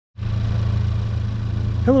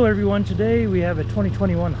Hello everyone, today we have a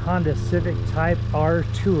 2021 Honda Civic Type R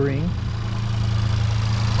Touring. And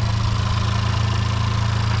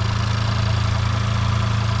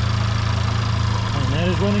that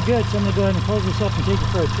is running good, so I'm going to go ahead and close this up and take it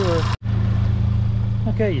for a tour.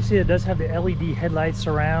 Okay, you see it does have the LED headlight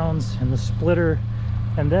surrounds and the splitter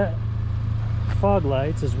and that fog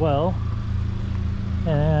lights as well.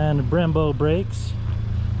 And Brembo brakes.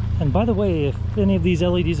 And by the way, if any of these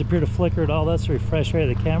LEDs appear to flicker at all, that's the refresh rate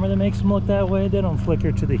of the camera that makes them look that way. They don't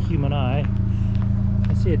flicker to the human eye.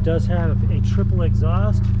 You see it does have a triple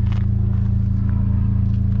exhaust.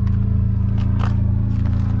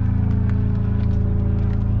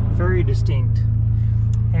 Very distinct.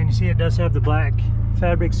 And you see it does have the black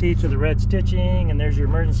fabric seats with the red stitching, and there's your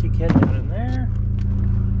emergency kit down in there.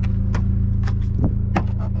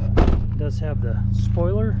 It does have the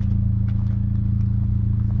spoiler.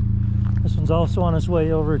 This one's also on its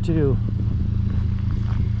way over to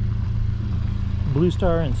Blue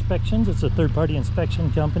Star Inspections. It's a third-party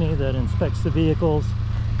inspection company that inspects the vehicles,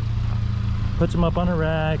 puts them up on a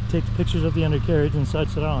rack, takes pictures of the undercarriage and such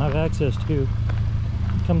that I don't have access to.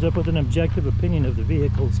 It comes up with an objective opinion of the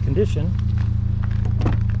vehicle's condition.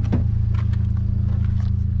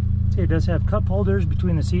 See, it does have cup holders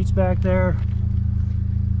between the seats back there.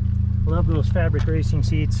 Love those fabric racing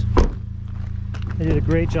seats. They did a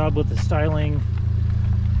great job with the styling.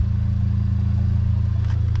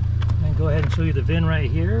 And go ahead and show you the VIN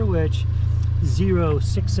right here, which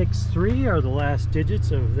 0663 are the last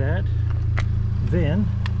digits of that VIN.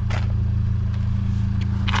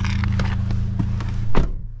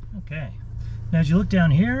 Okay, now as you look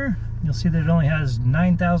down here, you'll see that it only has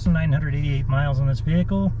 9,988 miles on this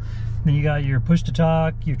vehicle. Then you got your push to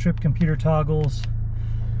talk, your trip computer toggles.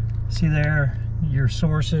 See there, your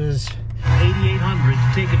sources. 8800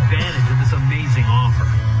 to take advantage of this amazing offer.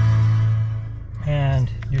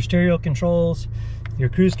 And your stereo controls, your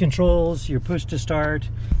cruise controls, your push to start.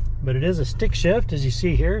 But it is a stick shift, as you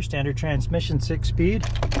see here, standard transmission, 6-speed.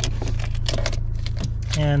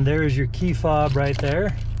 And there's your key fob right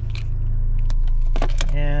there.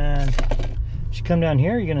 And as you come down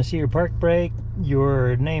here, you're going to see your park brake,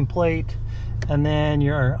 your nameplate, and then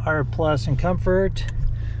your R Plus and comfort.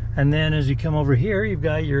 And then as you come over here, you've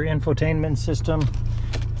got your infotainment system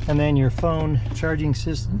and then your phone charging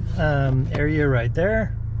system area right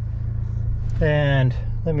there. And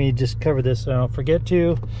let me just cover this so I don't forget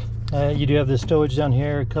to. You do have the stowage down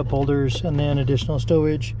here, cup holders, and then additional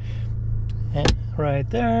stowage and right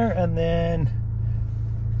there. And then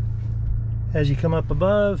as you come up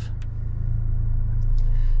above,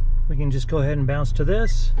 we can just go ahead and bounce to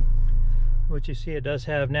this, which you see it does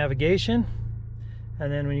have navigation. And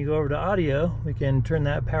then when you go over to audio, we can turn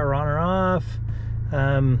that power on or off.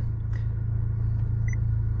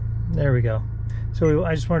 There we go. So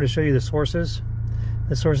I just wanted to show you the sources.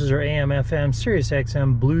 The sources are AM, FM, Sirius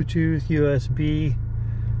XM, Bluetooth, USB.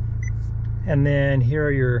 And then here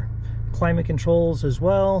are your climate controls as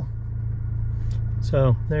well.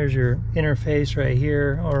 So there's your interface right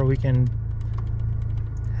here, or we can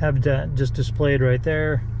have that just displayed right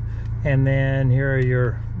there. And then here are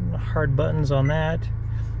your hard buttons on that.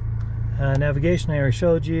 Navigation I already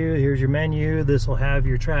showed you. Here's your menu. This will have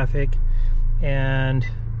your traffic and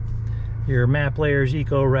your map layers,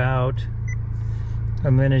 eco route.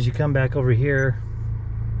 And then as you come back over here,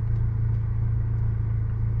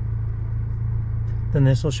 then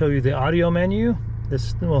this will show you the audio menu.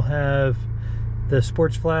 This will have the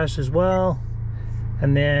sports flash as well.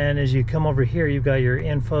 And then as you come over here, you've got your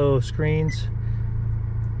info screens.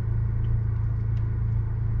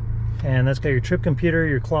 And that's got your trip computer,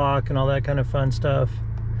 your clock, and all that kind of fun stuff.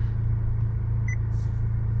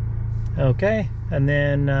 Okay, and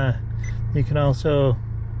then you can also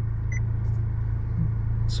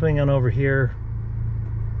swing on over here.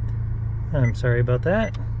 I'm sorry about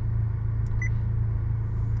that.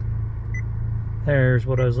 There's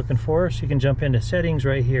what I was looking for. So you can jump into settings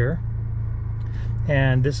right here.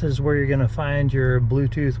 And this is where you're going to find your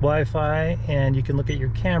Bluetooth Wi-Fi, and you can look at your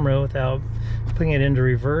camera without putting it into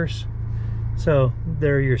reverse. So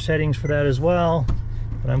there are your settings for that as well.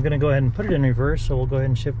 But I'm going to go ahead and put it in reverse, so we'll go ahead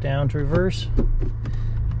and shift down to reverse.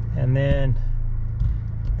 And then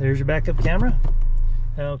there's your backup camera.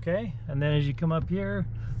 Okay, and then as you come up here,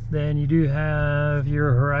 then you do have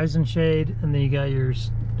your horizon shade, and then you got your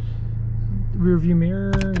rear view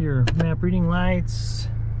mirror, your map reading lights.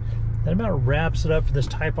 That about wraps it up for this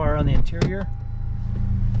Type R on the interior.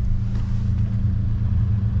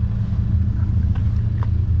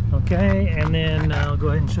 Okay, and then I'll go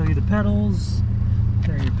ahead and show you the pedals.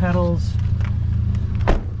 There are your pedals.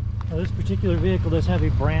 Now, this particular vehicle does have a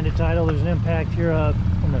branded title. There's an impact here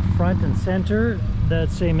in the front and center. That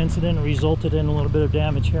same incident resulted in a little bit of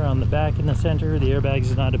damage here on the back in the center. The airbags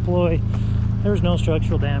did not deploy. There was no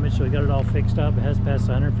structural damage, so we got it all fixed up. It has passed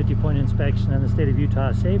the 150-point inspection and the state of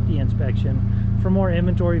Utah safety inspection. For more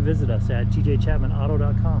inventory, visit us at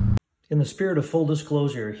tjchapmanauto.com. In the spirit of full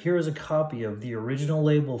disclosure, here is a copy of the original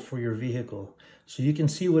label for your vehicle, so you can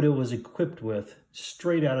see what it was equipped with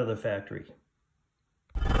straight out of the factory.